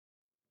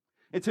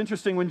It's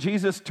interesting when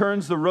Jesus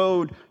turns the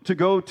road to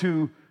go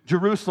to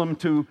Jerusalem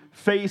to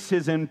face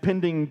his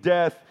impending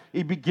death,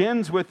 he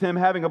begins with him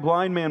having a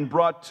blind man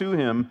brought to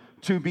him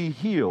to be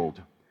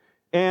healed.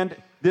 And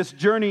this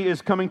journey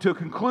is coming to a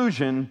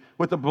conclusion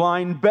with a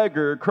blind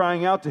beggar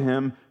crying out to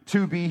him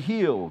to be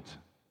healed.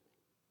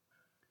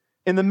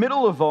 In the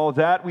middle of all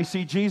that, we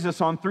see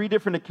Jesus on 3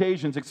 different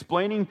occasions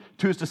explaining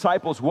to his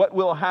disciples what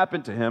will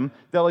happen to him,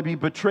 that he'll be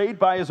betrayed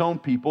by his own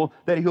people,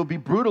 that he'll be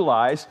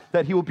brutalized,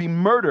 that he will be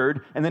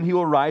murdered, and then he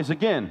will rise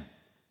again.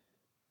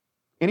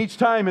 And each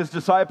time his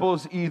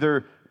disciples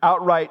either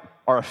outright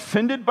are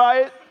offended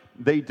by it,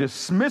 they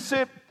dismiss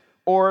it,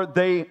 or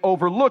they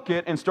overlook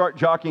it and start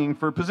jockeying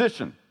for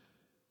position.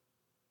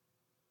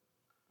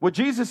 What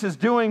Jesus is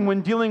doing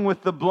when dealing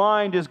with the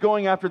blind is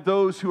going after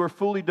those who are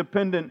fully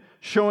dependent,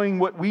 showing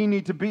what we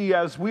need to be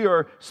as we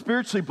are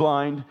spiritually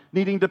blind,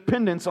 needing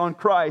dependence on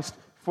Christ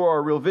for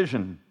our real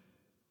vision.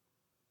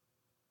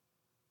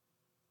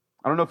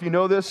 I don't know if you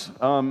know this.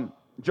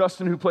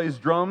 Justin, who plays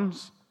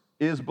drums,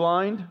 is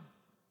blind.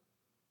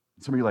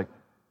 Some of you are like,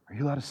 are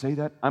you allowed to say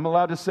that? I'm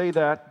allowed to say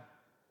that.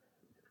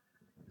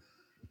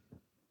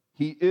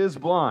 He is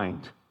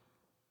blind.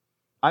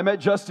 I met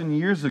Justin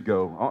years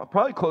ago,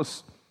 probably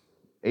close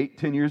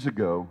 8-10 years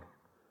ago.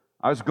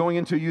 I was going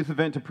into a youth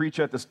event to preach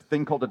at this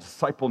thing called a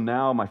Disciple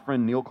Now. My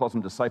friend Neil calls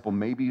them Disciple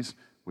Maybes,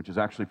 which is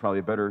actually probably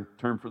a better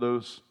term for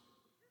those.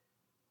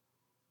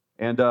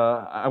 And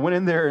I went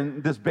in there,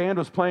 and this band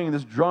was playing, and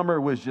this drummer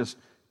was just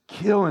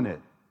killing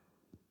it.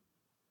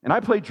 And I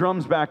played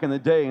drums back in the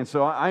day, and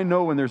so I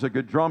know when there's a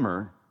good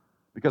drummer,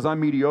 because I'm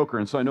mediocre,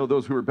 and so I know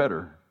those who are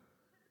better.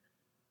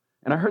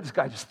 And I heard this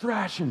guy just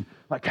thrashing,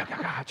 like,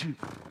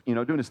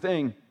 doing his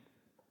thing.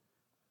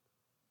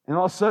 And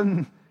all of a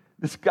sudden,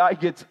 this guy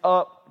gets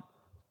up,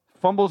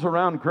 fumbles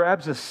around,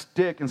 grabs a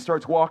stick, and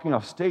starts walking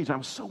off stage. And I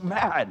was so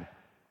mad.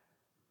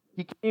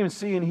 He can't even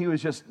see, and he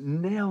was just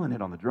nailing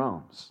it on the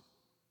drums.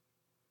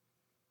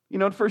 You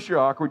know, at first you're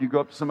awkward. You go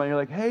up to somebody, you're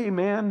like, hey,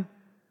 man,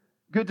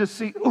 good to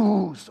see.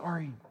 Ooh,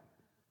 sorry.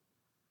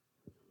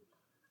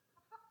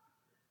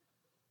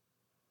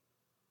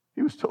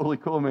 He was totally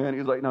cool, man. He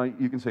was like, no,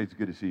 you can say it's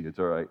good to see you. It's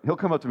all right. He'll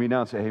come up to me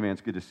now and say, hey, man,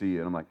 it's good to see you.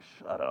 And I'm like,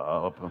 shut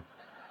up.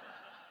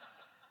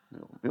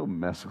 He'll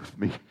mess with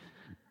me.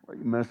 Why are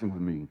you messing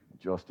with me,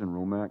 Justin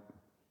Romack?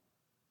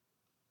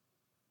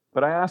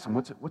 But I asked him,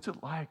 what's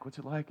it like? What's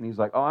it like? And he's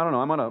like, oh, I don't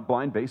know. I'm on a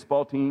blind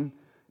baseball team,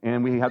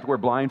 and we have to wear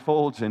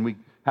blindfolds, and we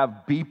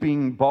have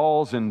beeping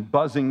balls and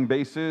buzzing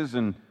bases.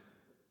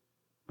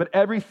 But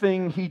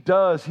everything he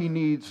does,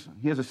 he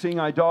has a seeing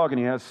eye dog, and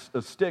he has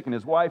a stick, and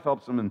his wife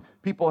helps him, and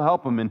people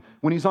help him. And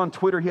when he's on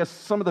Twitter, he has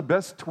some of the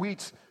best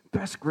tweets,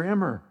 best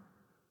grammar.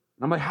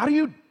 And I'm like, how do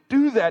you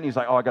do that? And he's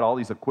like, oh, I got all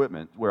these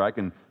equipment where I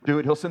can do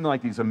it. He'll send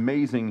like these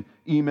amazing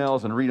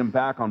emails and read them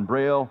back on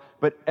Braille,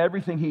 but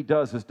everything he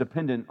does is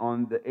dependent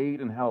on the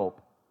aid and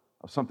help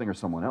of something or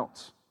someone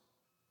else.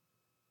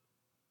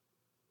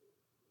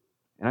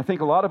 And I think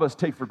a lot of us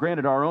take for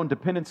granted our own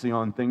dependency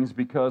on things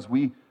because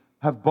we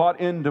have bought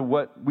into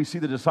what we see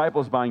the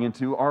disciples buying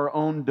into, our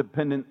own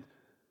dependent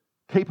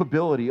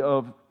capability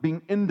of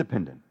being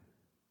independent.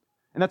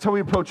 And that's how we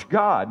approach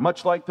God,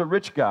 much like the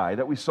rich guy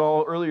that we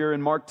saw earlier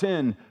in Mark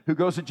 10, who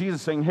goes to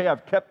Jesus saying, hey,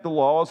 I've kept the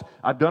laws,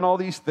 I've done all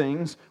these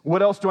things,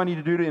 what else do I need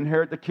to do to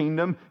inherit the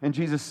kingdom? And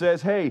Jesus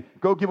says, hey,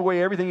 go give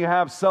away everything you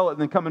have, sell it,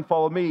 and then come and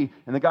follow me.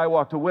 And the guy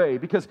walked away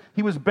because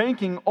he was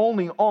banking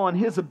only on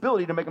his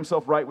ability to make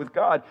himself right with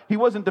God. He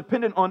wasn't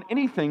dependent on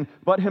anything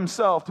but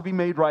himself to be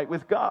made right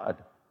with God.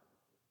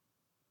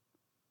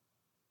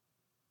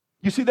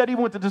 You see that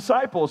even with the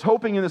disciples,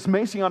 hoping in this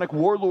Messianic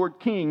warlord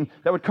king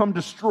that would come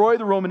destroy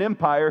the Roman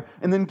Empire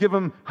and then give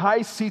him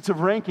high seats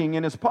of ranking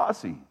in his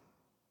posse.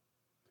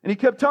 And he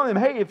kept telling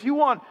them, hey, if you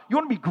want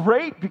to be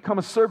great, become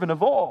a servant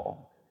of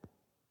all.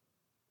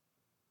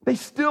 They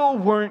still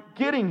weren't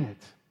getting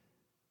it.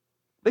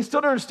 They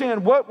still didn't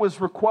understand what was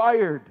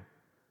required.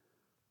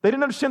 They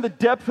didn't understand the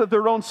depth of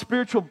their own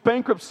spiritual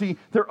bankruptcy,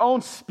 their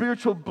own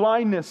spiritual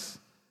blindness.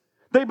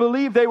 They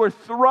believed they were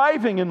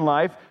thriving in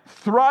life,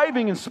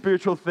 thriving in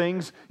spiritual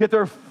things, yet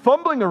they're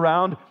fumbling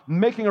around,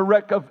 making a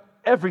wreck of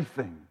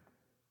everything.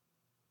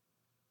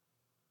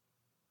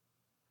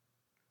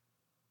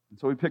 And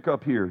so we pick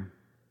up here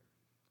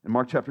in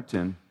Mark chapter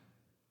 10,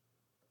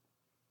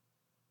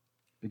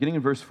 beginning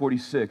in verse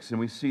 46, and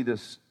we see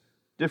this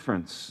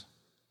difference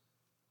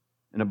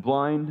in a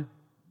blind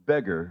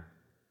beggar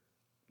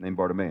named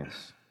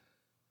Bartimaeus.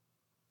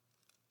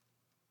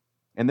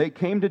 And they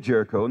came to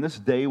Jericho, and this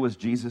day was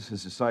Jesus,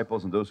 his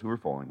disciples, and those who were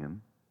following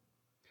him.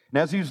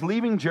 And as he was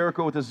leaving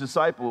Jericho with his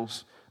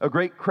disciples, a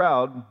great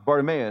crowd,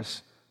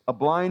 Bartimaeus, a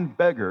blind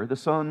beggar, the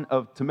son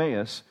of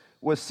Timaeus,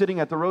 was sitting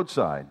at the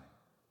roadside.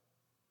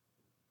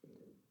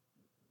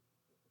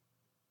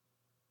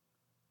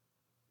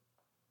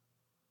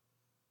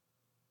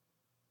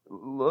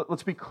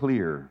 Let's be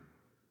clear.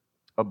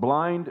 A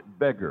blind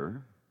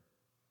beggar,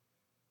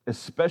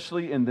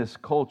 especially in this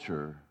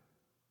culture,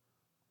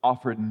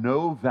 offered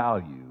no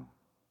value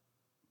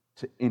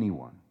to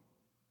anyone.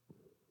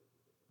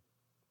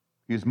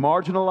 He was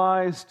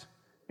marginalized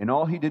And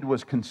all he did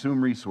was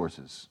consume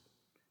resources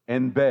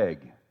and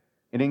beg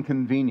and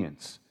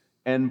inconvenience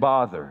and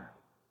bother.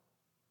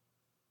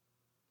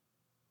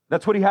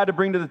 That's what he had to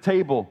bring to the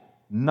table.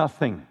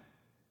 Nothing.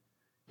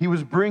 He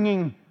was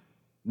bringing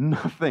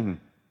nothing.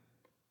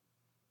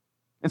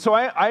 And so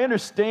I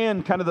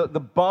understand kind of the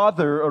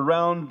bother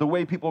around the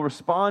way people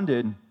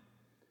responded,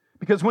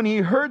 because when he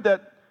heard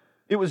that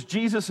it was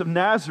Jesus of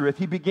Nazareth,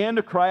 he began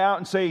to cry out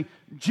and say,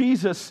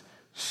 "Jesus,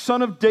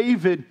 Son of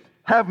David,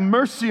 have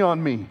mercy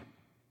on me."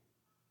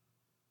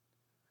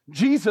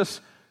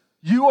 Jesus,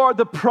 you are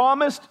the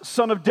promised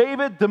Son of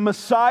David, the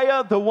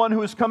Messiah, the one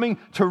who is coming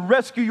to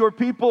rescue your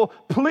people.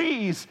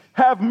 Please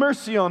have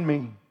mercy on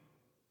me.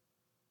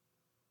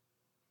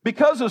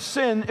 Because of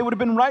sin, it would have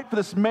been right for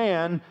this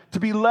man to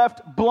be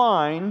left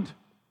blind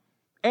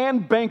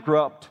and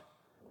bankrupt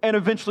and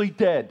eventually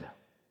dead.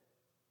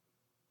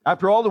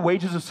 After all, the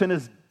wages of sin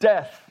is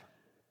death.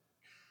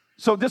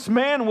 So this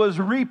man was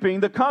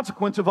reaping the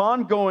consequence of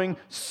ongoing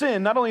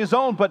sin, not only his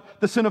own, but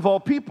the sin of all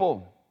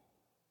people.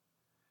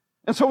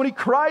 And so when he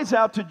cries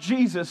out to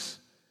Jesus,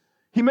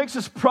 he makes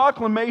this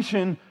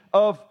proclamation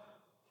of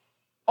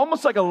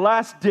almost like a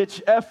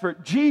last-ditch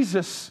effort.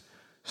 Jesus,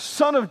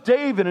 Son of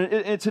David. And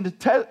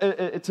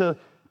it's a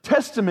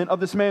testament of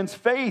this man's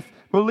faith,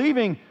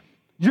 believing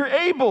you're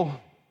able.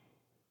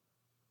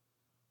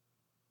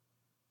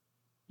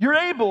 You're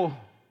able.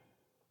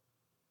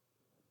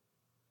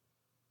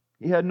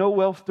 He had no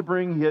wealth to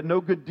bring. He had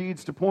no good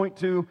deeds to point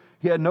to.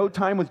 He had no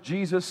time with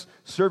Jesus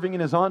serving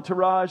in his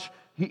entourage.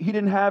 He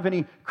didn't have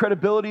any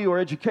credibility or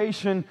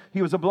education.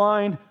 He was a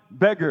blind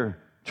beggar,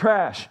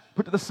 trash,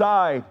 put to the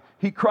side.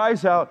 He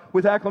cries out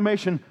with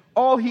acclamation,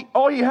 all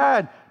he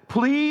had,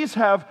 "Please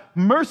have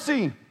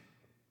mercy."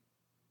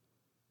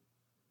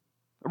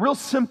 A real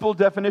simple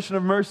definition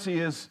of mercy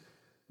is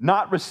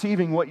not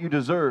receiving what you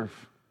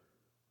deserve.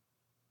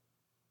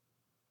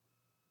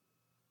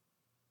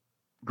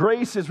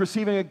 Grace is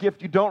receiving a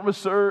gift you don't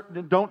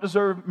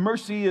deserve.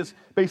 Mercy is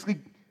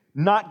basically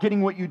not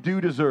getting what you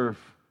do deserve.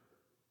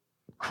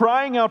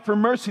 Crying out for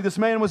mercy, this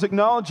man was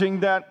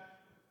acknowledging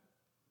that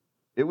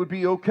it would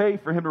be okay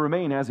for him to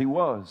remain as he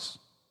was.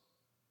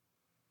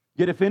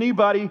 Yet if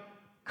anybody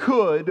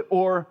could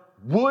or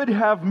would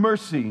have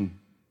mercy,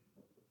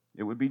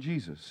 it would be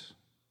Jesus.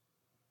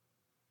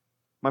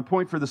 My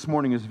point for this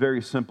morning is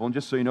very simple. And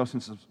just so you know,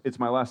 since it's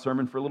my last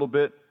sermon for a little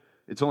bit,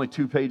 it's only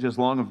 2 pages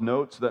long of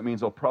notes, so that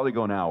means I'll probably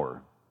go an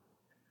hour.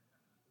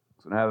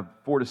 So when I have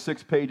 4 to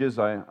 6 pages,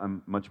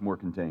 I'm much more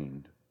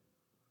contained.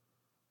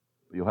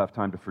 But you'll have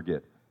time to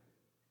forget.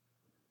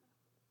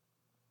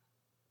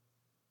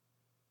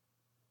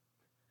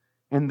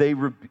 And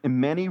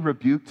many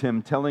rebuked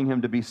him, telling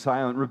him to be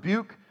silent.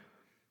 Rebuke.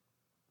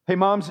 Hey,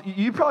 moms,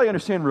 you probably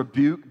understand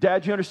rebuke.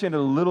 Dad, you understand it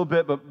a little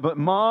bit, but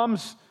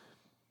moms,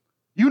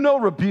 you know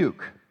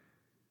rebuke.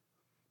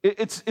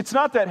 It's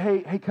not that,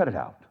 hey, cut it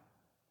out,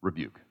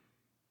 rebuke.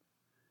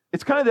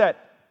 It's kind of that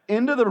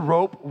end of the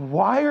rope,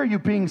 why are you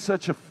being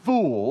such a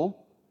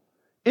fool?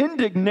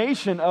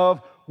 Indignation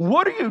of,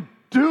 what are you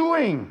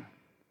doing?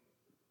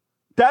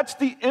 That's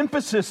the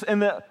emphasis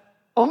and the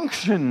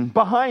unction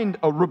behind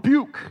a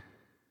rebuke.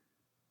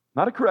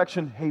 Not a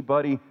correction. Hey,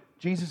 buddy,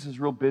 Jesus is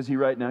real busy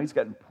right now. He's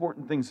got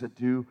important things to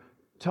do.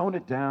 Tone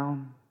it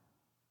down.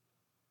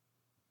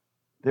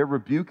 They're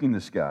rebuking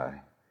this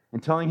guy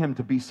and telling him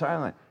to be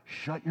silent.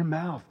 Shut your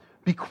mouth.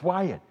 Be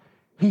quiet.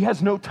 He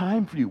has no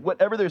time for you.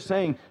 Whatever they're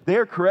saying, they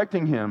are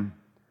correcting him.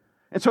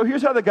 And so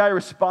here's how the guy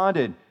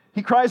responded.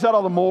 He cries out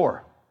all the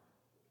more.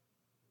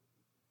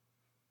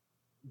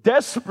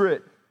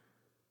 Desperate.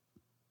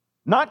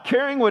 Not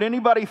caring what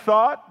anybody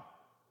thought.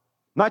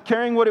 Not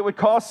caring what it would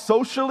cost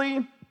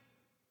socially.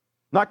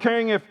 Not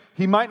caring if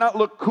he might not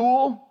look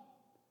cool.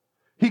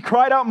 He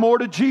cried out more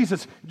to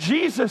Jesus.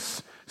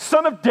 Jesus,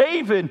 Son of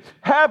David,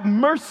 have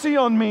mercy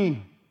on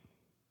me.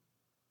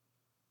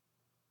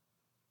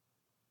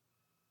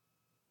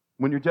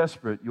 When you're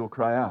desperate, you'll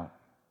cry out.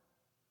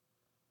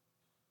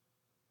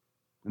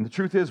 And the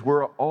truth is,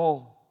 we're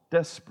all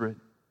desperate.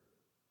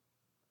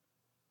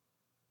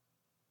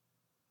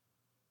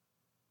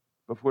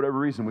 But for whatever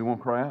reason, we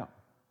won't cry out.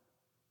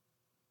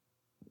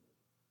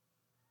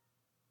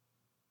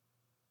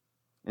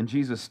 And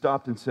Jesus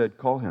stopped and said,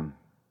 call him.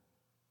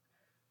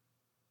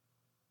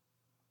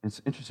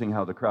 It's interesting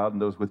how the crowd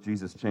and those with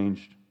Jesus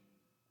changed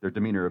their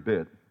demeanor a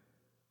bit.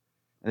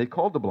 And they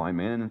called the blind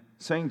man,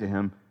 saying to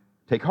him,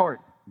 take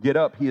heart, get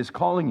up, he is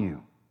calling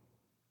you.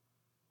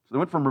 So they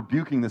went from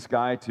rebuking this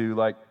guy to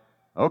like,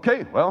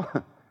 okay, well,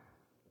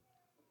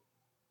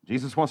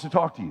 Jesus wants to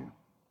talk to you.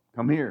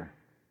 Come here.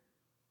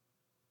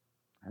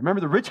 I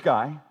remember the rich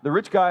guy. The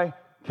rich guy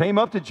came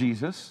up to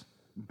Jesus,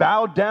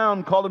 bowed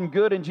down, called him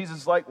good, and Jesus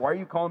is like, why are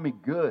you calling me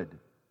good?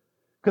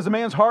 Because the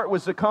man's heart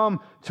was to come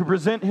to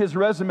present his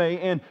resume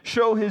and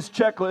show his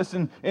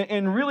checklist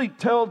and really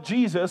tell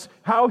Jesus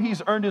how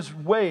he's earned his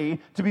way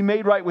to be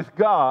made right with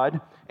God.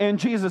 And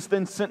Jesus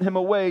then sent him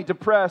away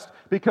depressed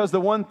because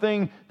the one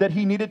thing that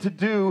he needed to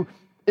do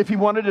if he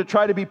wanted to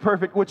try to be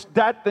perfect, which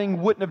that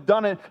thing wouldn't have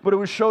done it, but it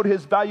would showed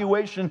his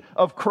valuation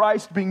of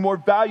Christ being more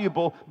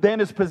valuable than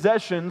his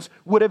possessions,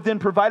 would have then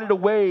provided a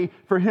way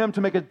for him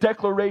to make a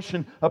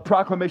declaration, a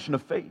proclamation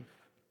of faith.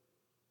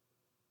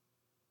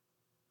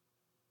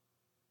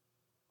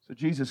 So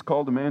Jesus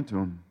called a man to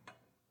him.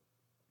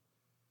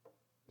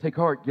 Take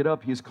heart, get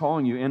up, he is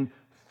calling you. And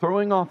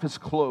throwing off his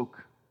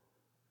cloak,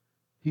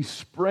 he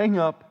sprang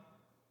up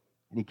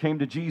and he came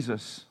to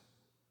Jesus.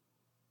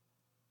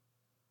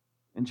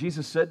 And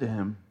Jesus said to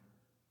him,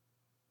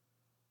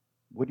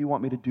 what do you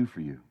want me to do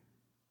for you?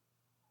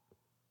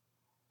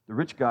 The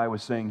rich guy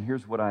was saying,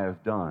 here's what I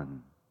have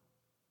done.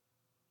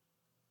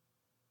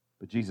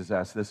 But Jesus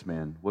asked this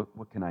man,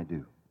 what can I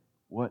do?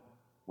 What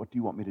do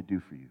you want me to do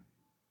for you?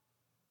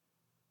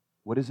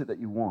 What is it that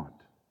you want?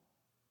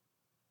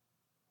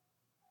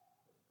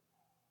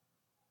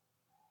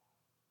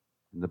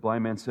 And the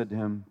blind man said to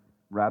him,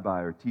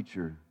 Rabbi or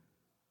teacher,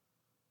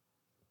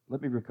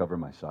 let me recover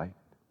my sight.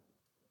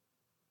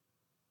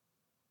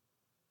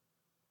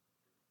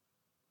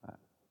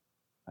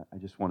 I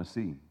just want to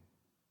see.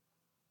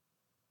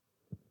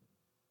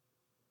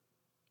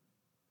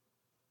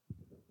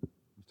 I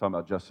was talking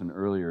about Justin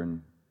earlier,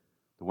 and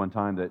the one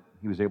time that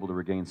he was able to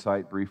regain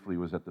sight briefly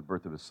was at the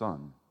birth of his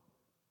son.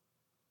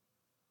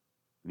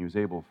 And he was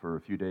able for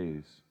a few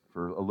days,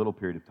 for a little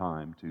period of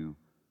time, to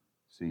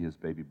see his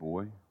baby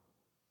boy,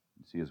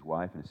 and see his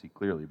wife, and see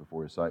clearly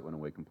before his sight went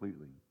away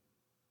completely.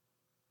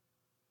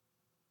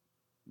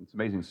 It's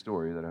an amazing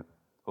story that I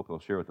hope he'll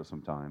share with us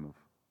sometime of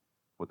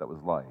what that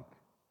was like.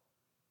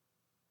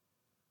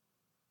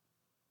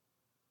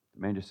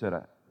 The man just said,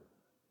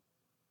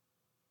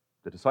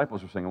 the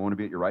disciples were saying, I want to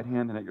be at your right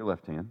hand and at your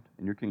left hand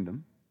in your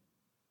kingdom.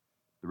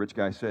 The rich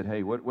guy said,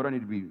 hey, what do I need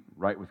to be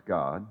right with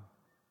God?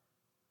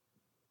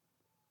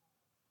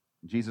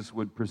 Jesus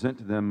would present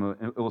to them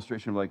an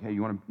illustration of like, hey,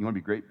 you want to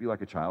be great? Be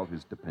like a child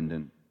who's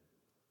dependent.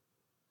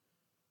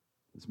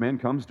 This man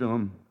comes to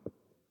him.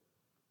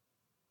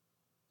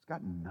 He's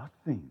got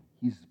nothing.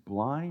 He's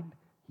blind.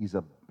 He's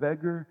a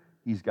beggar.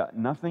 He's got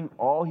nothing.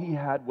 All he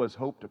had was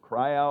hope to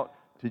cry out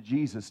to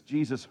Jesus.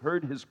 Jesus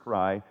heard his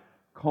cry,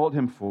 called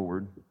him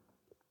forward.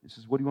 He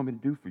says, what do you want me to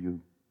do for you?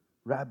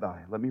 Rabbi,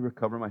 let me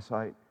recover my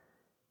sight.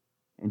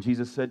 And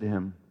Jesus said to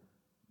him,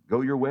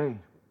 go your way.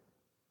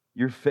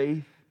 Your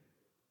faith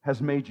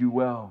has made you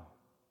well.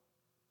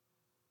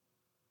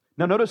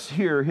 Now notice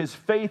here, his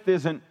faith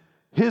isn't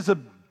his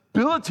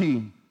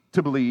ability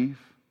to believe,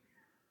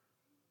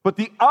 but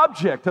the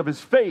object of his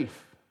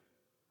faith,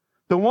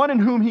 the one in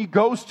whom he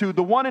goes to,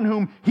 the one in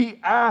whom he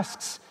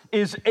asks,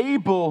 is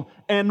able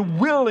and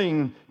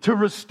willing to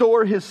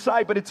restore his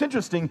sight. But it's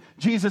interesting,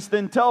 Jesus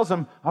then tells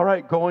him, all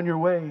right, go on your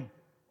way.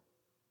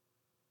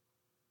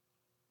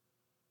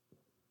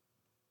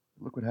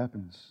 Look what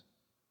happens.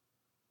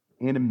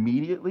 And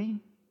immediately,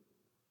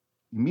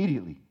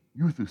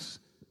 Euthus,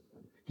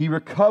 he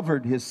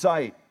recovered his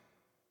sight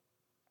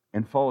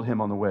and followed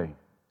him on the way.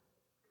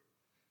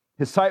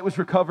 His sight was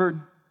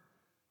recovered.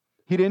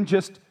 He didn't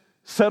just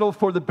settle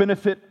for the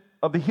benefit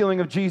of the healing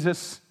of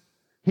Jesus.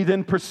 He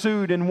then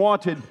pursued and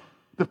wanted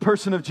the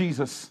person of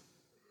Jesus.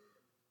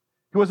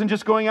 He wasn't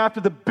just going after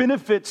the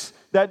benefits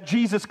that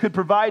Jesus could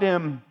provide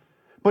him,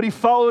 but he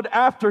followed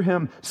after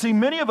him. See,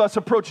 many of us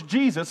approach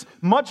Jesus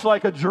much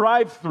like a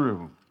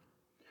drive-through.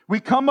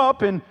 We come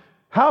up and,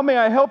 how may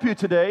I help you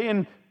today?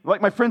 And like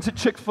my friends at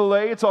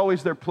Chick-fil-A, it's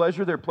always their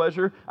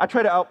pleasure. I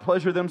try to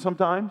out-pleasure them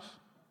sometimes.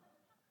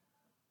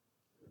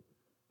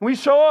 We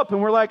show up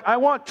and we're like, I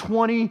want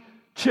 20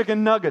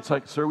 chicken nuggets.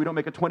 Like, sir, we don't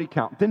make a 20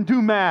 count. Then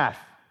do math.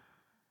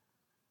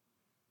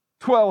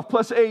 12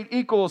 plus 8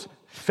 equals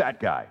fat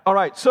guy. All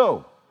right,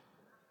 so.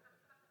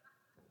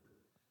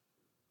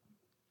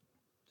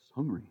 Just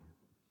hungry.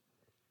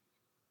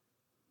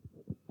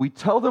 We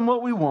tell them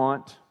what we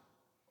want.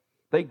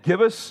 They give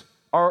us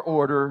our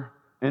order.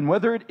 And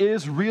whether it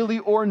is really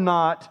or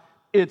not,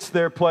 it's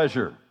their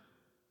pleasure.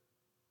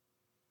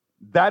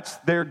 That's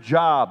their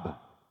job.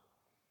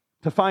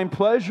 To find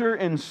pleasure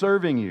in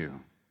serving you.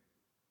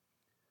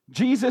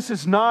 Jesus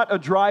is not a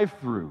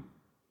drive-through.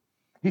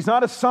 He's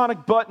not a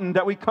sonic button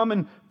that we come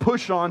and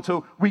push on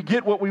so we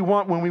get what we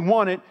want when we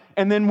want it,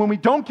 and then when we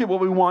don't get what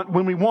we want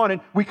when we want it,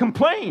 we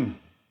complain.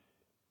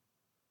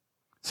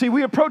 See,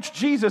 we approach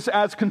Jesus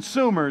as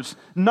consumers,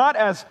 not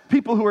as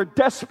people who are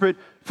desperate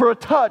for a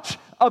touch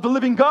of the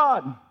living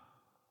God.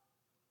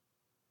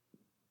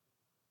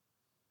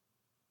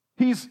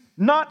 He's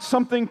not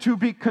something to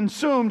be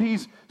consumed.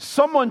 He's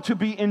someone to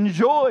be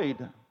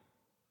enjoyed.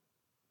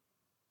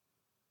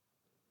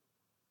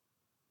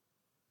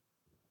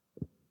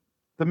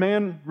 The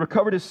man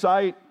recovered his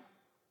sight,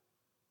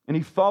 and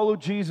he followed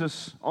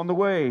Jesus on the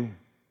way.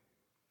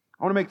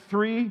 I want to make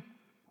 3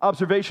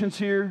 observations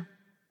here,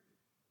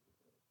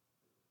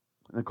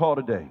 and then call it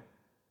a day.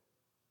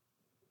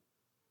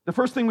 The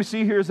first thing we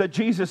see here is that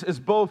Jesus is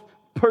both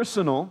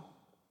personal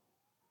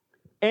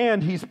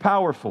and he's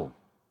powerful.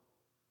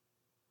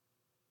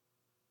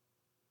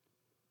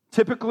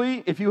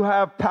 Typically, if you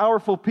have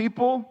powerful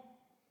people,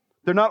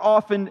 they're not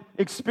often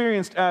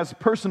experienced as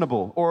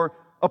personable or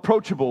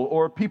approachable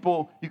or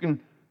people you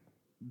can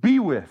be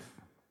with.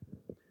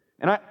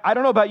 And I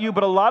don't know about you,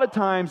 but a lot of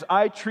times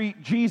I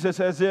treat Jesus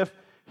as if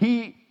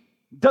he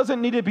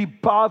doesn't need to be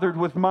bothered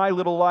with my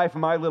little life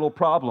and my little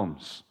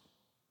problems.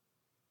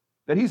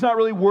 That he's not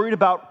really worried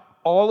about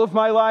all of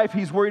my life.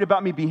 He's worried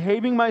about me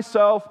behaving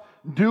myself,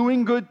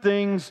 doing good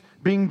things,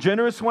 being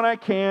generous when I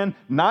can,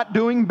 not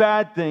doing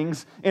bad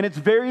things, and it's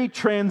very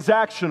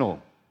transactional.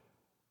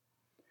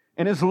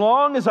 And as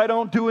long as I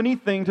don't do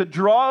anything to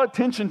draw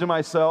attention to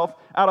myself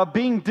out of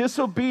being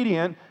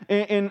disobedient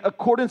in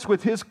accordance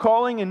with his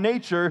calling and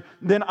nature,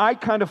 then I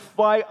kind of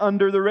fly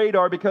under the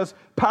radar, because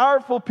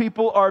powerful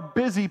people are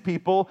busy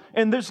people,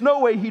 and there's no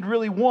way he'd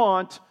really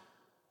want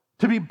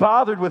to be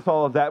bothered with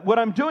all of that. What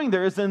I'm doing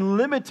there is then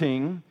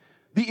limiting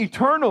the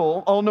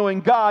eternal,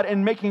 all-knowing God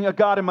and making a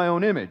God in my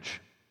own image.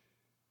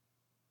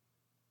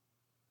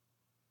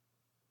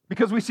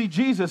 Because we see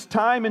Jesus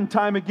time and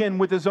time again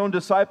with his own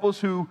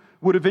disciples who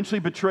would eventually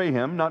betray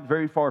him, not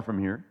very far from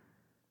here.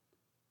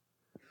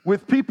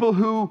 With people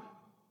who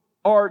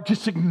are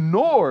just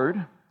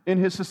ignored in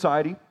his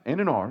society and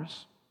in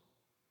ours.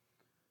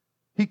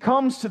 He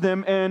comes to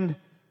them and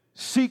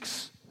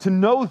seeks to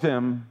know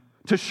them,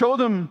 to show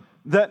them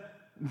that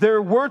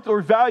their worth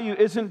or value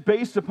isn't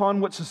based upon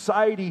what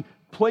society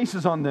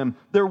places on them.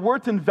 Their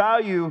worth and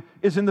value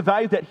is in the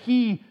value that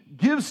he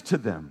gives to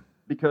them,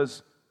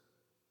 because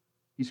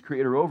he's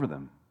creator over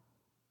them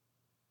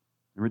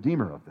and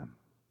redeemer of them.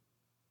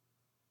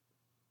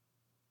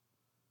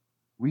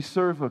 We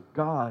serve a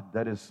God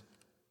that is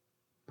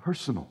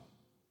personal.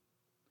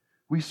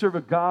 We serve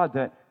a God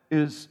that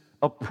is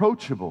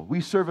approachable.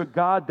 We serve a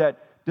God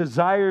that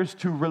desires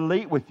to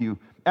relate with you.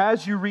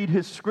 As you read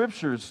his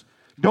scriptures,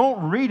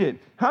 don't read it.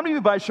 How many of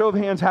you, by show of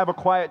hands, have a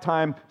quiet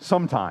time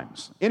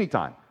sometimes?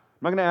 Anytime.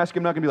 I'm not going to ask you.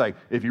 I'm not going to be like,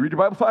 if you read your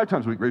Bible 5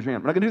 times a week, raise your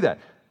hand. I'm not going to do that.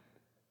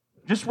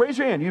 Just raise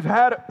your hand. You've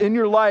had in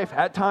your life,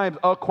 at times,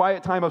 a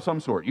quiet time of some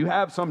sort. You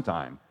have some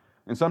time.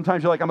 And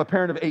sometimes you're like, I'm a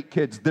parent of 8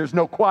 kids. There's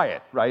no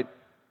quiet, right?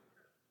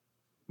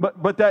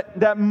 But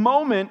that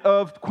moment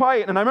of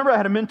quiet, and I remember I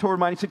had a mentor of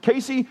mine. He said,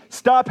 Casey,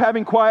 stop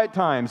having quiet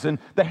times. And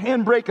the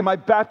handbrake in my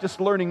Baptist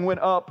learning went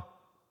up.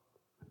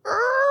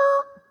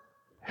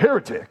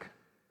 Heretic.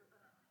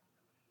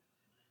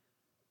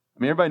 I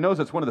mean, everybody knows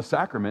that's one of the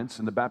sacraments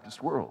in the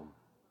Baptist world.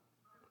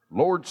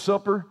 Lord's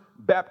Supper,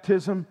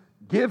 baptism,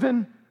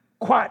 giving,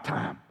 quiet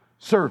time,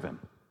 serving,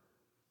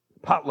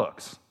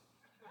 potlucks.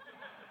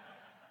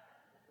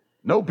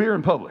 No beer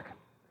in public.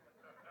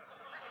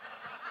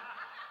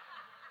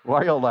 Why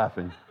are y'all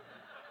laughing?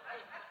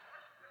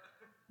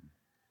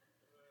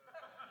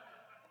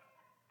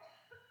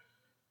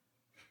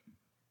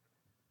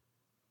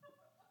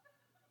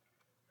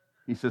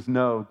 He says,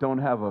 no, don't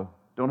have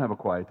a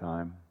quiet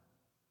time.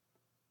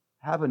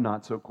 Have a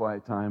not so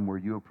quiet time where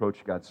you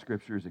approach God's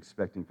scriptures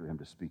expecting for him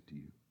to speak to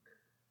you.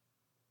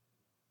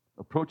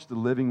 Approach the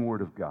living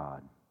word of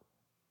God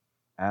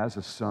as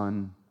a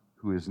son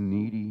who is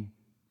needy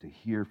to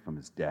hear from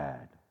his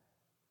dad.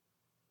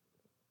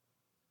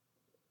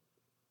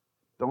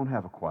 Don't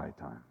have a quiet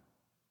time.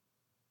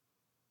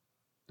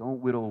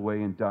 Don't whittle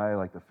away and die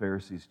like the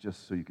Pharisees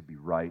just so you could be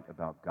right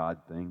about God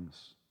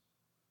things.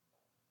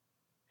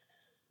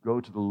 Go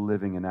to the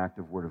living and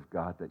active word of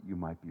God that you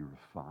might be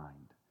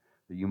refined,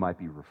 that you might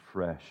be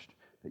refreshed,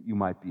 that you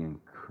might be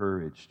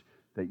encouraged,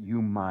 that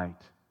you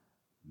might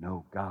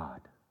know God.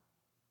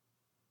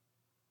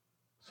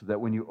 So that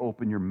when you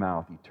open your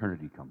mouth,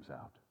 eternity comes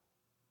out.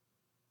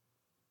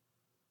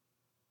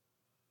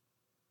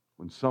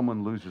 When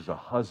someone loses a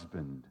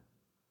husband,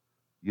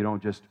 you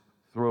don't just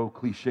throw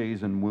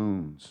cliches and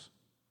wounds.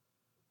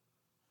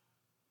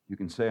 You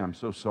can say, I'm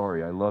so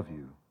sorry, I love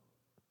you.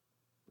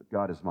 But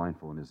God is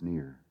mindful and is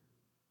near.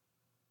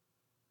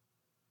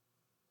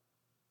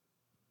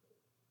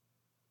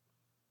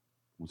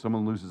 When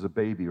someone loses a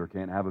baby or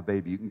can't have a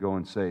baby, you can go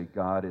and say,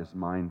 God is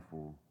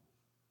mindful,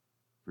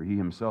 for he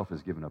himself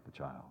has given up a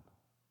child.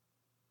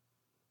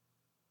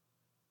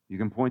 You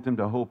can point them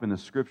to hope in the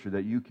scripture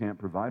that you can't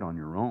provide on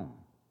your own.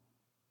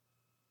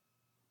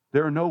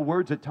 There are no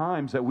words at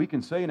times that we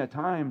can say, and at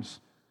times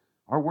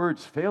our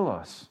words fail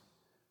us.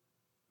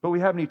 But we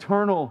have an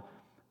eternal,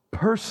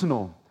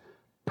 personal,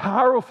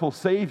 powerful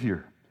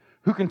Savior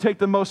who can take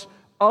the most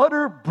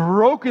utter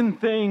broken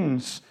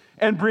things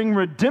and bring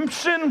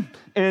redemption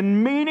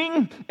and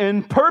meaning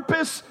and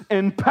purpose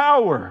and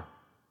power.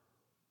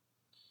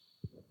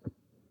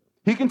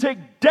 He can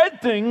take dead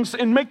things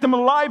and make them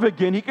alive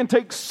again. He can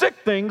take sick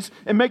things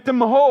and make them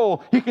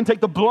whole. He can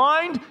take the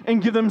blind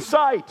and give them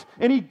sight.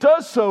 And he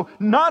does so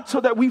not so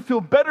that we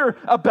feel better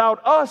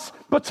about us,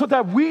 but so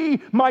that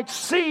we might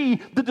see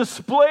the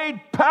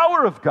displayed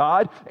power of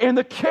God and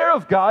the care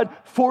of God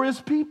for his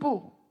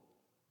people.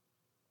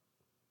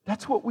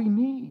 That's what we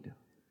need.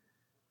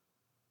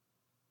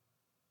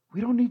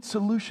 We don't need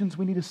solutions,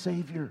 we need a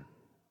Savior.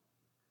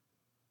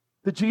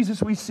 The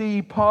Jesus we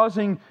see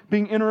pausing,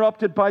 being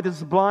interrupted by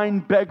this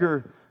blind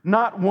beggar,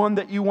 not one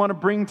that you want to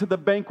bring to the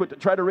banquet to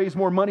try to raise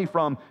more money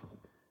from.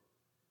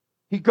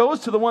 He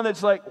goes to the one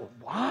that's like,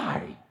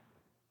 why?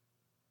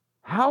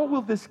 how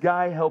will this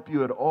guy help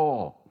you at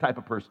all type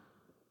of person.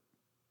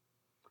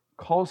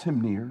 Calls him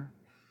near.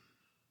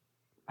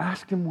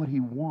 Ask him what he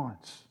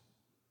wants.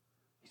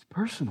 He's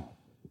personal.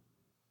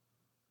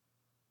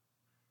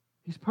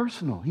 He's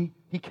personal.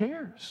 He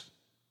cares.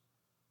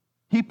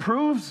 He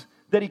proves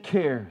that he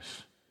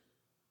cares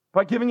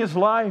by giving his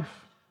life.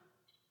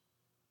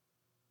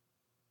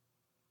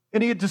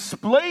 And he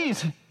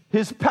displays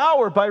his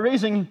power by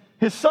raising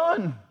his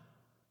son.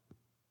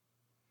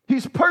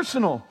 He's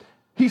personal.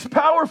 He's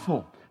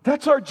powerful.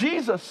 That's our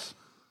Jesus.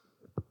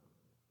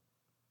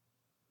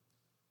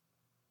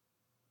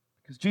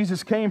 Because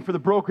Jesus came for the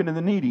broken and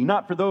the needy,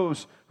 not for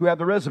those who have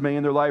the resume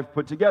and their life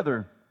put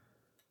together.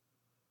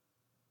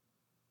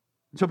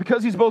 So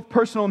because he's both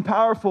personal and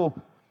powerful,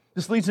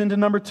 this leads into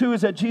number 2,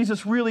 is that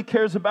Jesus really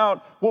cares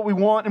about what we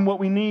want and what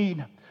we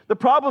need. The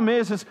problem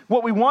is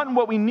what we want and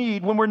what we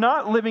need, when we're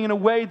not living in a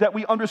way that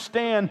we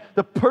understand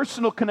the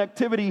personal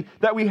connectivity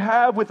that we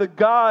have with the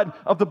God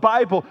of the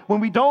Bible, when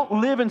we don't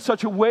live in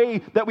such a way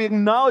that we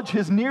acknowledge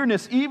His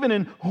nearness, even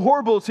in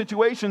horrible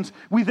situations,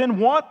 we then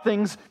want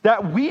things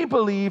that we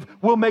believe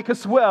will make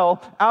us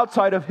well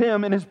outside of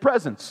Him and His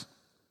presence.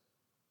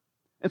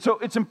 And so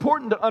it's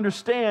important to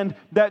understand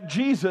that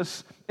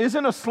Jesus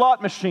isn't a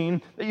slot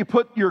machine that you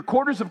put your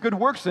quarters of good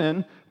works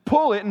in,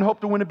 pull it, and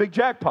hope to win a big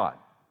jackpot.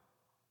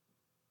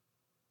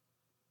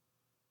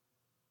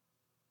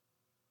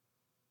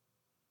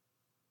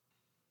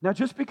 Now,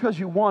 just because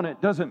you want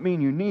it doesn't mean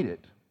you need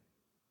it.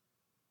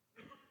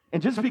 And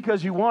just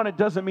because you want it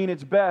doesn't mean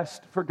it's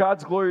best for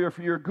God's glory or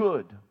for your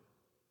good.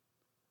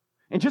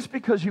 And just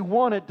because you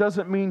want it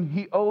doesn't mean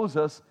He owes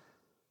us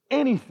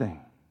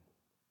anything.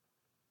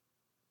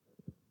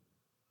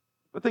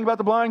 But think about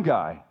the blind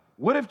guy.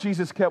 What if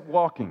Jesus kept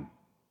walking?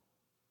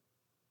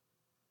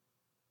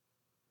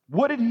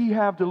 What did he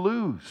have to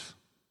lose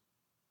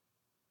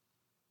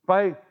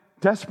by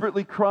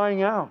desperately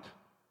crying out?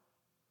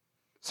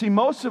 See,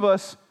 most of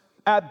us,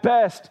 at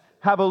best,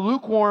 have a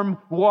lukewarm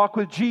walk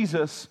with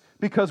Jesus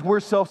because we're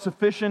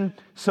self-sufficient,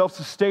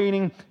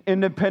 self-sustaining,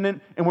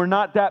 independent, and we're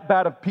not that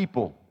bad of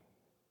people.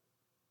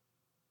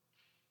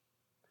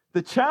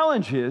 The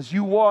challenge is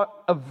you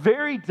walk a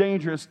very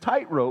dangerous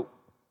tightrope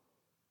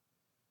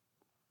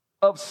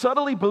of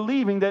subtly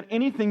believing that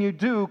anything you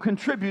do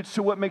contributes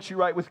to what makes you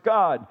right with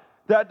God.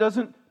 That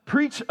doesn't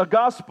preach a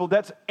gospel,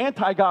 that's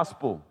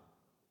anti-gospel.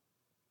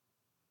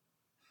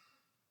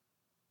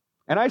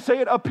 And I say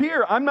it up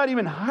here, I'm not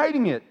even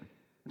hiding it.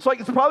 It's like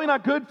it's probably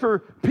not good for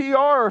PR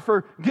or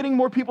for getting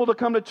more people to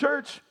come to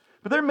church.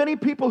 But there are many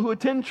people who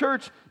attend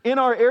church in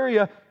our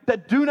area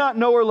that do not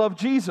know or love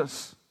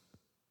Jesus.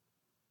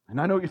 And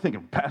I know you're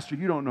thinking, Pastor,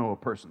 you don't know a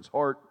person's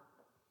heart.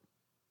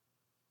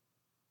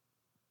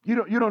 You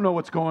don't know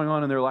what's going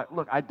on in their life.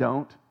 Look, I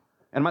don't.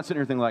 And I'm not sitting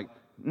here thinking like,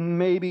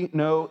 maybe,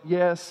 no,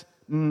 yes,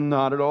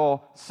 not at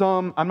all.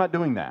 Some, I'm not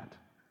doing that.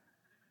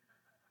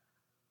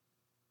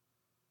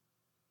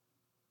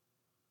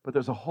 But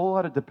there's a whole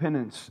lot of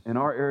dependence in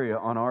our area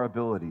on our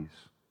abilities,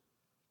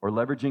 or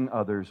leveraging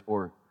others,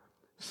 or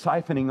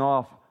siphoning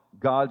off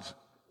God's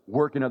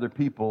work in other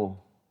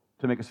people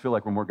to make us feel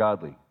like we're more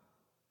godly.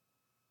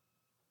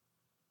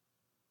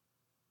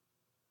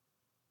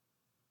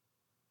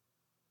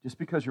 Just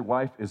because your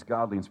wife is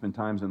godly and spend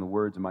times in the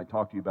Words and might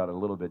talk to you about it a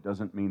little bit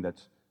doesn't mean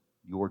that's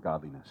your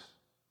godliness,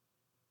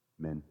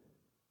 men.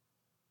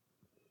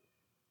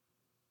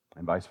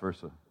 And vice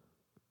versa.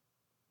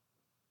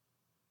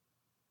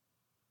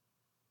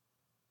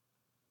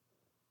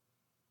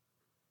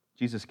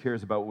 Jesus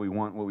cares about what we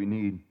want, what we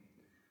need.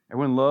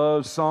 Everyone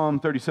loves Psalm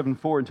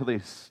 37:4 until they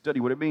study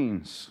what it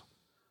means.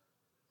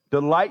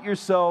 Delight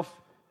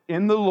yourself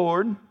in the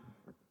Lord,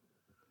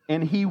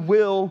 and He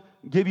will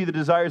give you the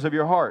desires of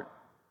your heart.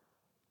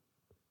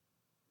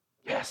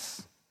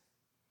 Yes,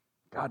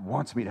 God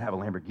wants me to have a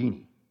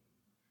Lamborghini.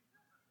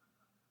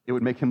 It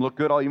would make Him look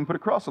good. I'll even put a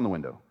cross on the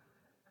window.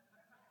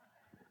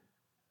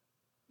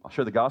 I'll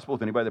share the gospel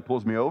with anybody that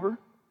pulls me over.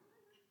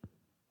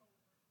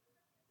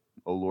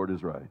 Oh, Lord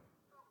is right.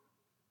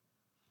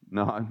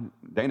 No,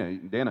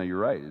 Dana, you're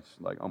right. It's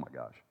like, oh my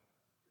gosh.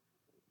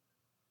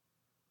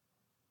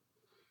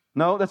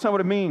 No, that's not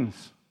what it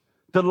means.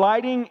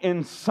 Delighting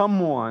in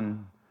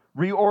someone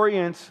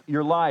reorients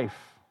your life.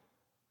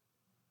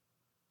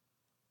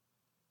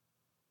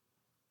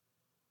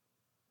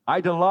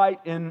 I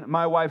delight in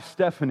my wife,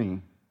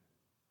 Stephanie.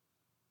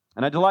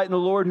 And I delight in the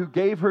Lord who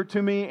gave her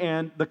to me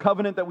and the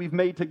covenant that we've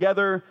made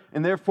together.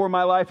 And therefore,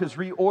 my life is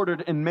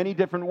reordered in many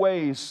different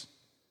ways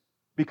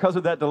because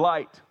of that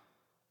delight.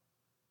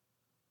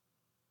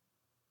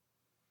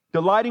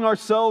 Delighting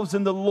ourselves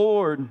in the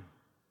Lord.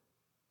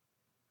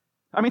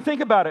 I mean, think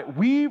about it.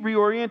 We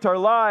reorient our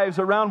lives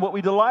around what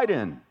we delight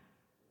in.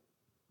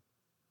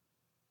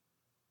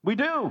 We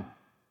do.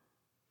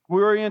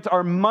 We orient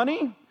our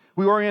money.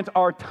 We orient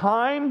our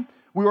time.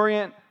 We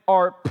orient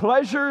our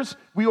pleasures.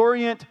 We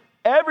orient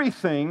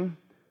everything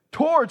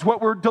towards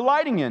what we're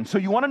delighting in. So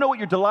you want to know what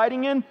you're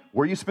delighting in?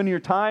 Where are you spending your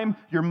time,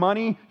 your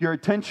money, your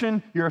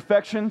attention, your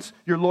affections,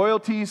 your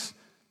loyalties?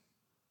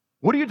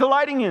 What are you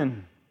delighting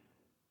in?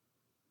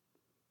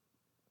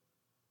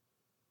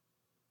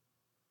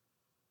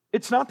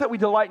 It's not that we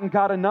delight in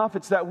God enough,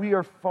 it's that we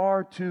are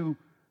far too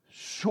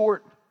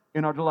short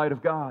in our delight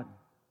of God.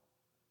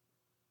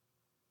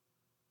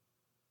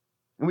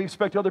 And we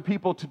expect other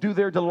people to do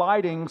their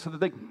delighting so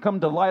that they can come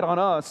delight on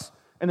us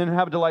and then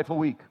have a delightful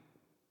week.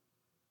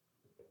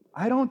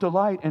 I don't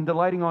delight in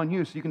delighting on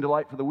you so you can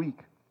delight for the week.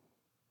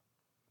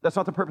 That's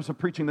not the purpose of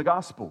preaching the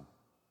gospel.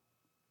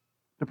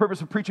 The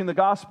purpose of preaching the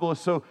gospel is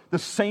so the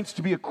saints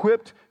to be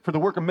equipped for the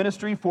work of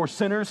ministry, for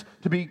sinners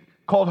to be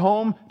called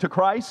home to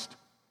Christ,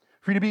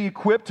 for you to be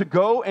equipped to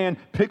go and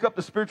pick up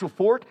the spiritual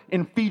fork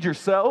and feed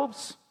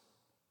yourselves,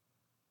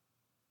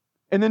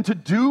 and then to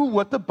do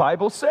what the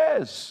Bible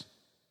says.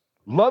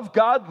 Love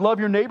God, love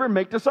your neighbor,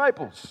 make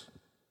disciples.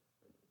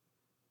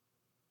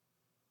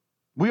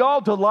 We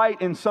all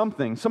delight in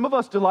something. Some of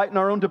us delight in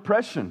our own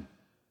depression.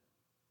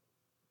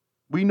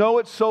 We know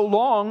it so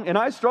long, and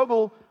I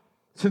struggle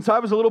since I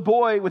was a little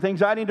boy with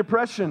anxiety and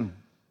depression.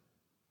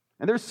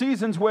 And there's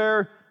seasons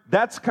where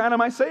that's kind of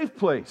my safe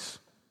place.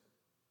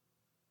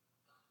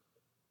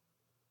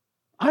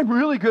 I'm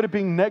really good at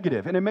being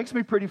negative, and it makes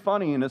me pretty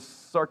funny in a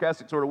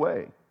sarcastic sort of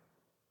way.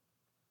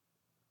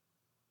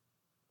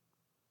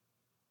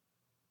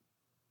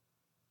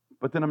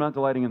 But then I'm not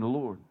delighting in the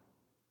Lord.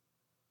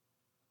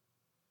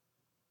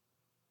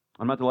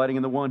 I'm not delighting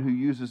in the one who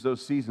uses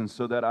those seasons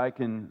so that I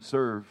can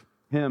serve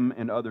Him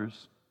and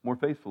others more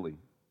faithfully.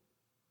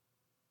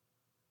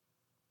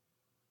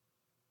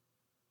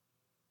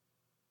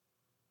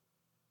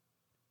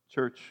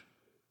 Church,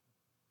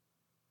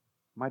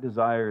 my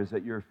desire is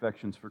that your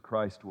affections for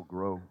Christ will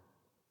grow.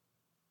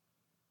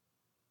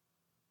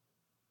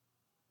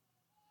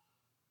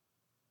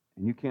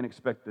 And you can't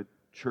expect the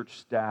church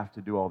staff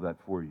to do all that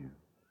for you.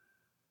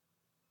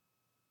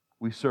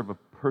 We serve a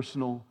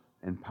personal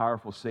and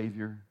powerful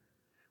Savior.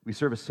 We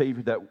serve a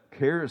Savior that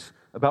cares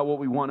about what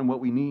we want and what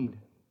we need.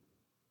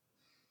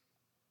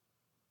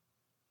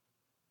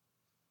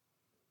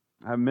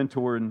 I have a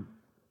mentor, and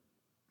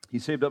he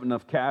saved up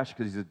enough cash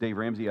because he's a Dave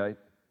Ramseyite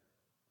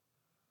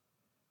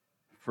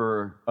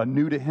for a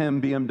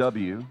new-to-him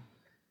BMW.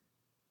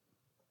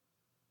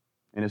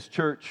 And his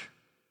church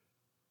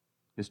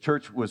was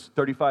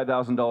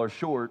 $35,000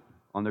 short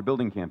on their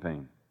building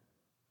campaign.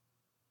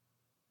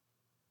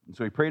 And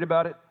so he prayed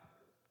about it,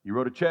 he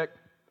wrote a check,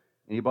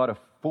 and he bought a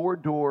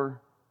 4-door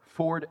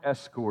Ford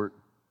Escort,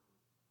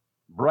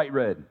 bright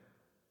red.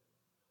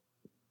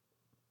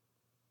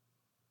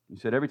 He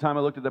said, every time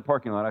I looked at that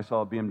parking lot, I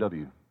saw a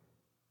BMW. And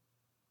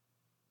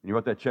he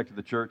wrote that check to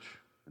the church,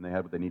 and they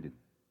had what they needed.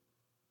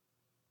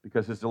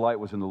 Because his delight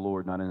was in the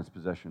Lord, not in his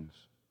possessions.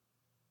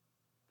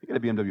 He got a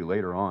BMW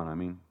later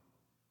on,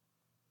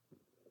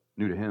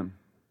 new to him.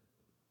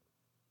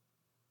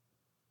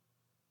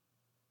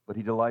 But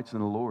he delights in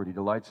the Lord. He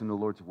delights in the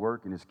Lord's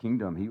work and His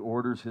kingdom. He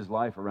orders his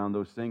life around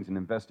those things and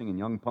investing in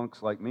young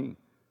punks like me.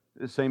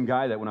 The same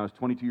guy that when I was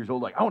 22 years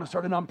old, I want to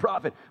start a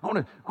nonprofit. I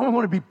want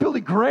to be Billy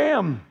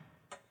Graham.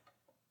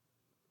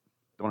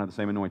 Don't have the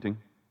same anointing.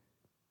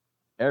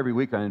 Every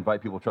week I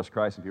invite people to trust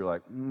Christ, and people are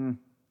like,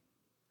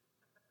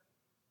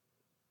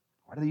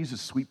 why do they use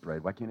this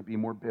sweetbread? Why can't it be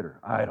more bitter?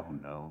 I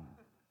don't know.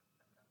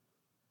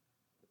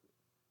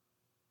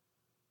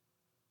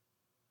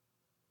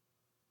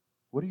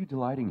 What are you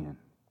delighting in?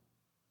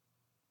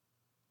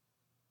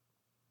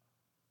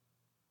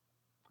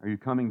 Are you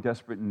coming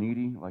desperate and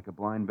needy like a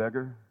blind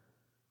beggar?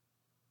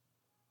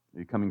 Are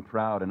you coming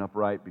proud and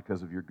upright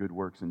because of your good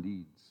works and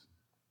deeds?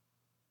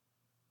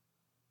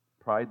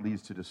 Pride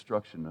leads to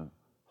destruction. A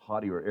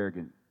haughty or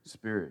arrogant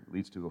spirit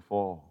leads to a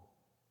fall.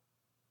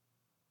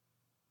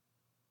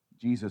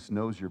 Jesus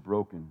knows you're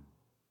broken,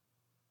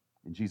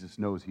 and Jesus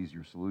knows He's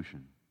your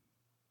solution.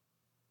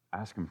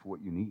 Ask Him for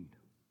what you need.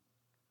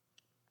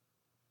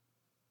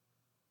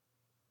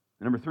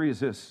 And number 3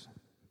 is this.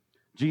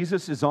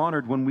 Jesus is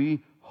honored when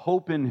we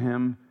hope in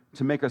Him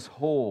to make us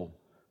whole,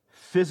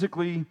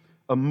 physically,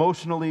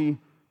 emotionally,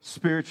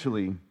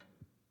 spiritually,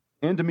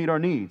 and to meet our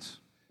needs.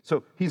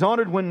 So He's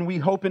honored when we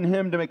hope in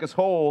Him to make us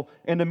whole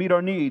and to meet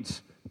our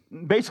needs.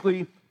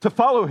 Basically, to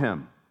follow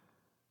Him.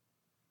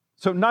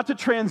 So not to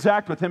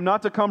transact with Him,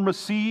 not to come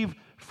receive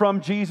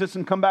from Jesus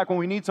and come back when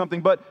we need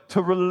something, but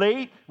to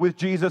relate with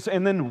Jesus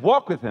and then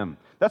walk with Him.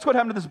 That's what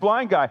happened to this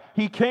blind guy.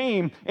 He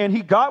came and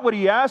he got what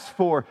he asked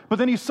for, but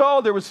then he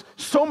saw there was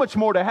so much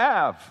more to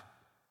have.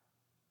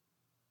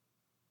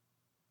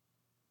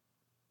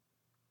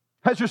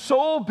 Has your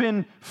soul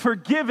been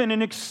forgiven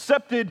and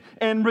accepted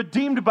and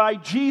redeemed by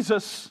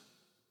Jesus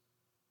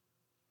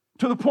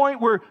to the point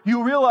where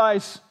you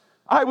realize,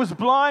 I was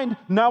blind,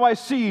 now I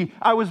see.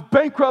 I was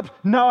bankrupt,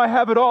 now I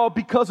have it all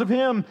because of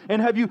Him.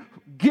 And have you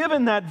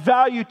given that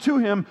value to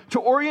Him to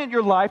orient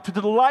your life, to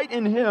delight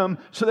in Him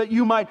so that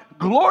you might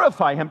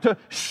glorify Him, to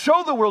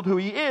show the world who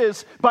He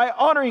is by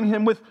honoring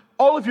Him with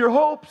all of your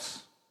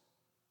hopes?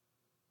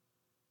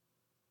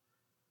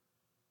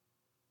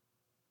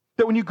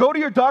 That when you go to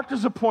your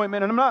doctor's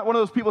appointment, and I'm not one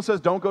of those people who says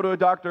don't go to a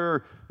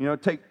doctor or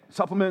take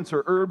supplements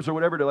or herbs or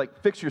whatever to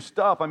fix your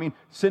stuff.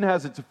 Sin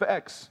has its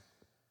effects.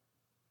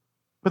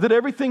 But that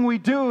everything we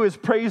do is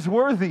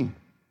praiseworthy.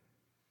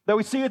 That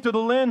we see it through the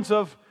lens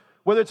of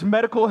whether it's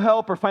medical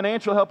help or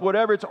financial help,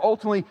 whatever, it's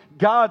ultimately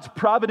God's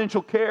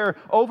providential care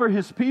over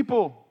His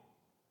people.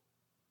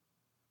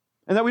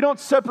 And that we don't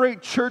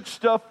separate church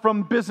stuff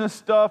from business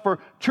stuff or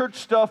church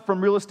stuff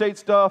from real estate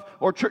stuff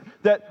or church,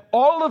 that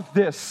all of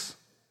this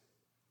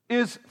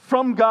is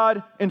from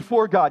God and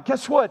for God.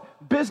 Guess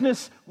what?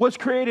 Business was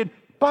created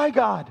by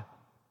God.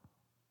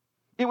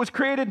 It was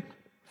created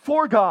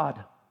for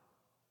God.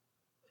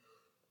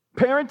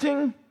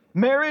 Parenting,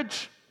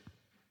 marriage,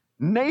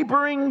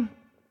 neighboring,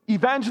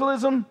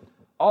 evangelism,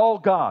 all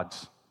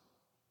God's.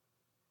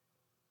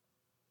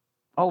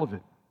 All of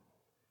it.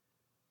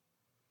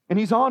 And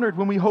He's honored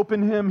when we hope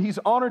in Him. He's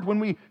honored when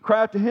we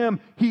cry out to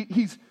Him.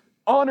 He's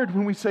honored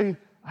when we say,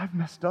 I've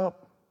messed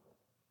up.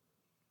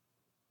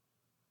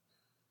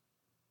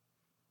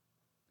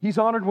 He's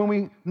honored when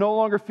we no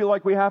longer feel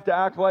like we have to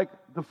act like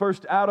the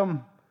first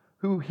Adam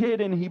who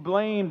hid and he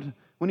blamed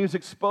when he was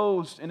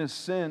exposed in his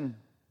sin.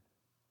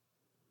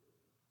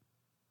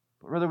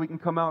 But rather we can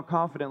come out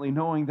confidently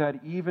knowing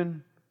that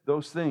even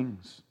those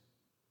things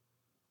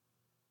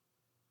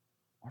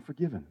are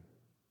forgiven.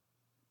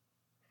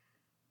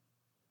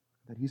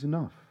 That He's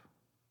enough.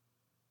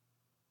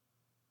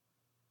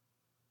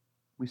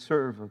 We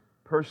serve a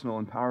personal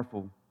and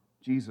powerful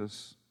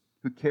Jesus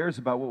who cares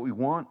about what we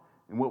want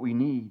and what we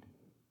need.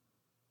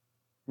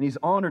 And He's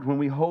honored when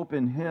we hope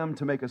in Him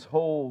to make us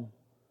whole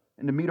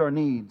and to meet our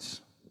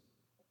needs.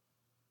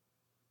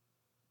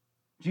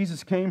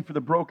 Jesus came for the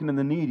broken and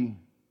the needy.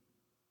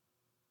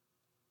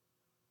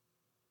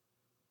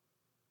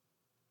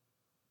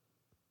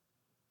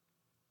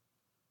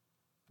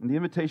 And the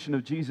invitation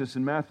of Jesus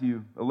in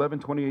Matthew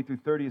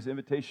 11:28-30 is the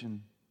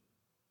invitation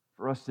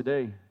for us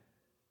today.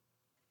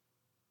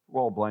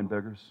 We're all blind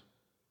beggars.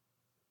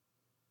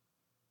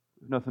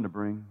 We have nothing to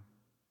bring.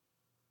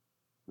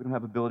 We don't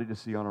have ability to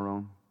see on our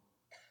own.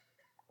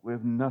 We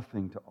have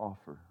nothing to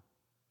offer.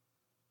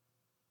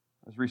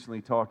 I was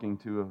recently talking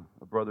to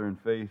a brother in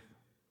faith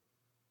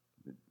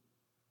that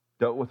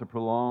dealt with a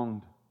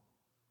prolonged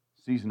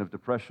season of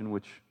depression,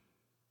 which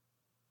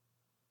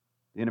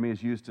the enemy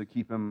has used to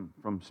keep him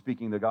from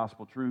speaking the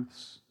gospel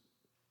truths.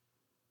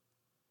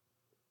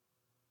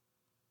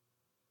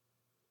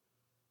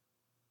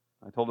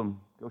 I told him,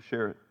 go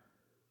share it.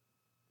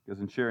 Because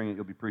in sharing it,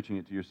 you'll be preaching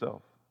it to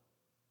yourself.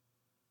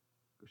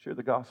 Go share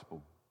the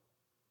gospel.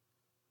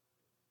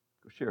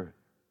 Go share it.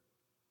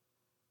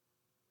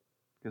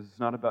 Because it's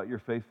not about your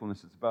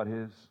faithfulness, it's about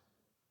His.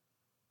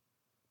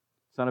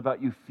 It's not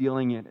about you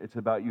feeling it, it's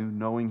about you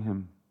knowing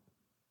Him.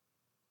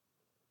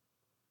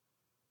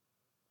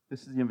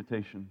 This is the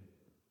invitation.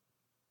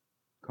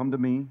 Come to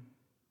me,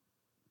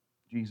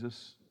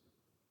 Jesus,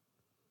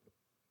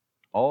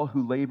 all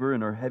who labor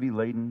and are heavy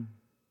laden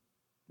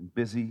and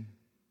busy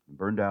and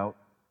burned out,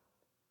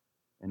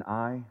 and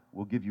I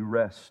will give you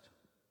rest.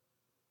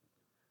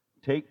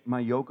 Take my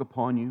yoke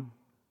upon you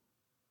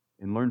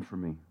and learn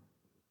from me.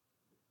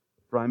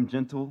 For I am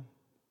gentle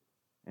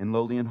and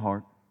lowly in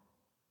heart,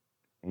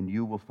 and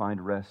you will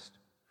find rest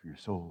for your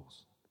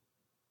souls.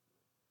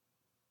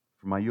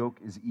 For my yoke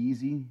is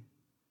easy,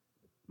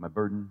 my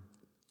burden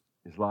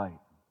is light.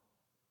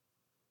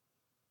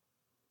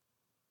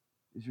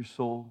 Is your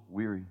soul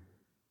weary?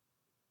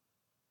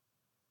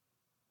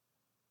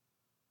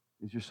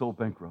 Is your soul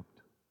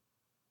bankrupt?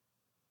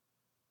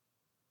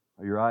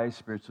 Are your eyes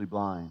spiritually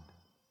blind?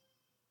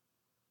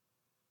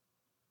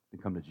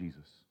 Then come to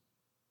Jesus.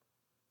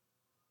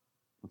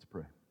 Let's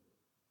pray.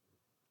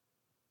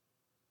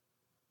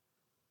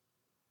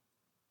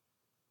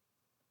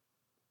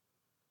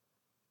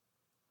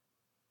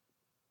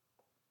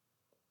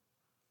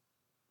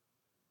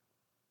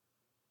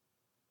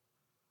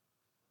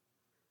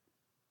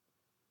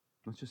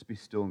 Let's just be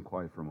still and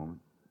quiet for a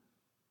moment.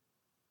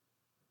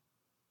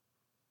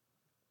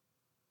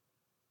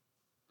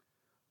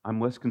 I'm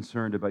less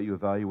concerned about you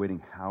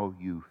evaluating how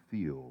you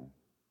feel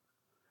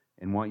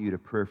and want you to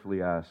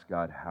prayerfully ask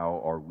God,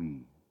 how are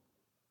we?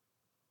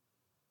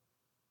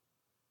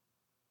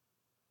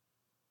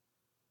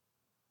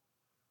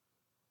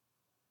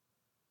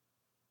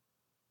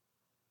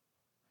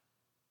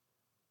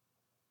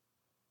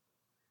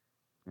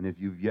 And if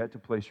you've yet to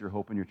place your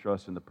hope and your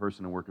trust in the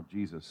person and work of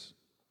Jesus,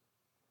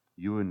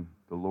 you and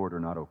the Lord are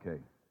not okay.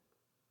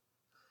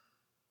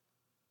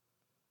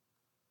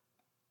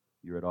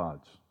 You're at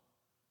odds.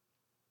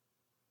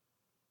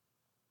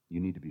 You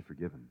need to be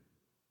forgiven.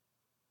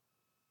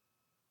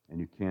 And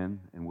you can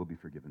and will be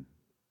forgiven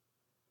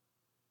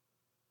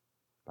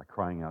by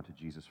crying out to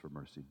Jesus for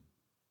mercy.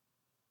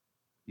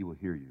 He will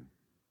hear you.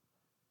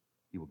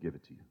 He will give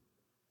it to you.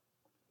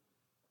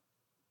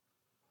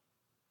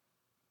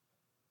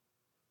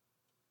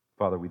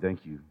 Father, we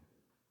thank you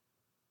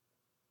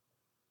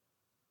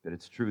that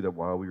it's true that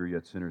while we were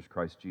yet sinners,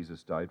 Christ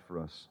Jesus died for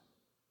us.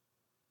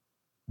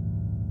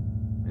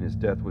 And His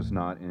death was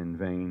not in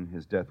vain.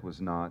 His death was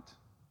not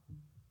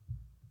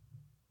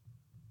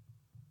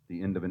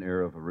the end of an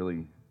era of a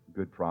really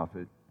good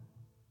prophet.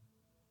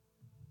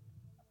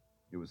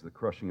 It was the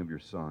crushing of your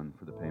Son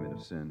for the payment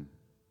of sin.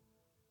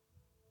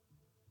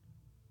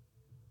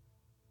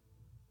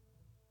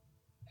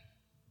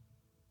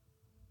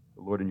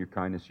 But Lord, in your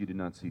kindness, you did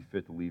not see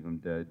fit to leave him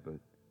dead, but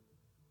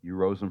you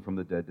rose him from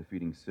the dead,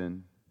 defeating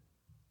sin,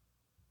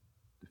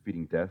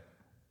 defeating death,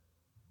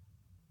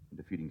 and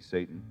defeating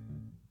Satan.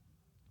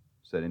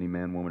 Said any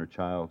man, woman, or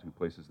child who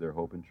places their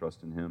hope and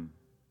trust in him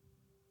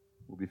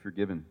will be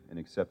forgiven and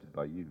accepted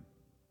by you.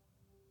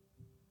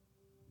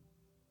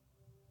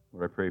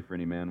 Lord, I pray for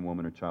any man,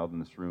 woman, or child in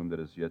this room that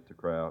has yet to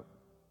cry out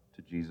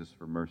to Jesus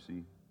for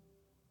mercy.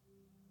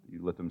 You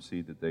let them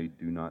see that they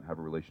do not have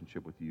a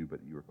relationship with you, but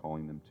you are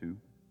calling them to.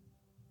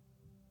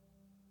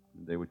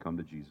 And they would come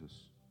to Jesus.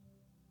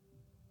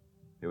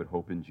 They would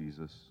hope in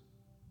Jesus.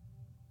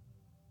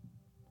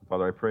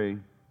 Father, I pray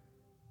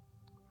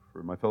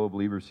for my fellow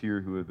believers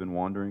here who have been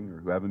wandering or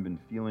who haven't been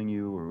feeling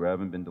you or who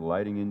haven't been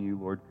delighting in you,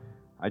 Lord.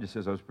 I just,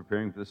 as I was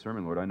preparing for this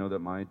sermon, Lord, I know that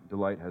my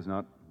delight has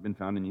not been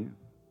found in you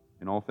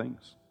in all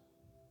things.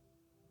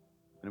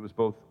 And it was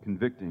both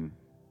convicting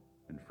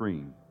and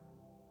freeing.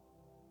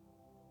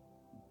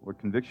 Lord,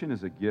 conviction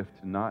is a gift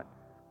to not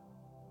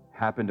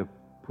happen to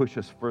push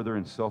us further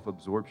in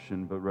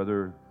self-absorption, but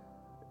rather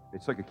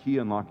it's like a key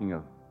unlocking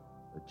a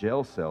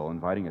jail cell,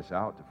 inviting us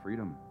out to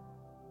freedom.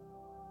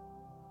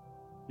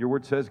 Your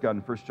word says, God,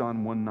 in 1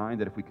 John 1:9,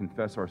 that if we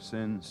confess our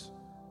sins,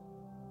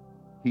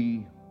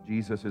 He,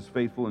 Jesus, is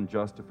faithful and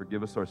just to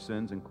forgive us our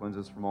sins and cleanse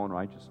us from all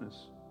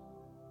unrighteousness.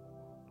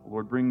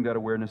 Lord, bring that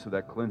awareness of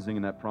that cleansing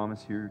and that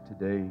promise here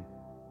today.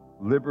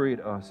 Liberate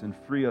us and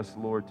free us,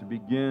 Lord, to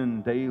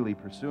begin daily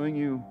pursuing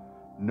you,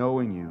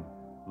 knowing you,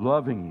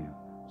 loving you,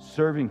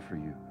 serving for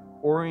you,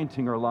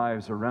 orienting our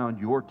lives around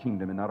your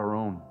kingdom and not our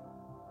own.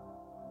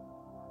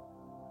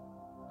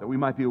 That we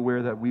might be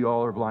aware that we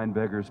all are blind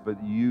beggars,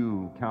 but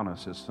you count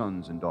us as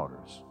sons and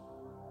daughters.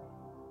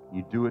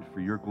 You do it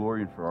for your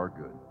glory and for our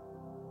good.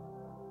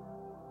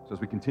 So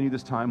as we continue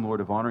this time,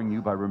 Lord, of honoring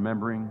you by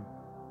remembering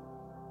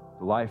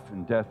the life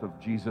and death of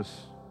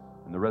Jesus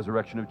and the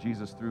resurrection of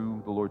Jesus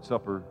through the Lord's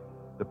Supper,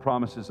 the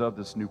promises of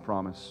this new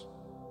promise,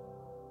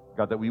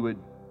 God, that we would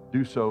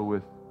do so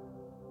with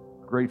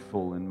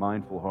grateful and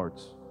mindful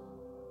hearts.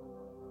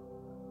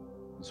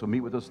 And so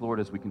meet with us, Lord,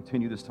 as we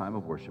continue this time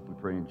of worship. We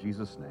pray in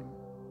Jesus' name.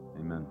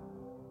 Amen.